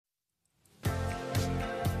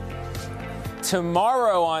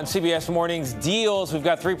Tomorrow on CBS Mornings Deals, we've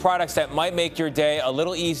got 3 products that might make your day a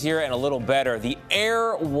little easier and a little better. The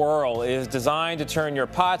Air Whirl is designed to turn your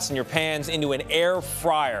pots and your pans into an air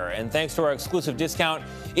fryer. And thanks to our exclusive discount,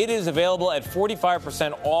 it is available at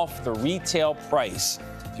 45% off the retail price.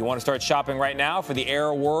 If you want to start shopping right now for the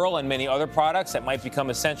Air Whirl and many other products that might become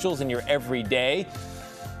essentials in your everyday,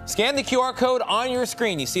 scan the QR code on your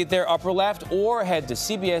screen. You see it there upper left, or head to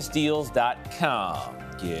cbsdeals.com.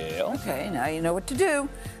 Yeah. Okay, now you know what to do.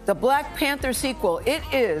 The Black Panther sequel, it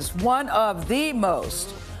is one of the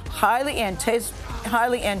most highly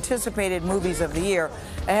anticipated movies of the year.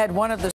 It had one of the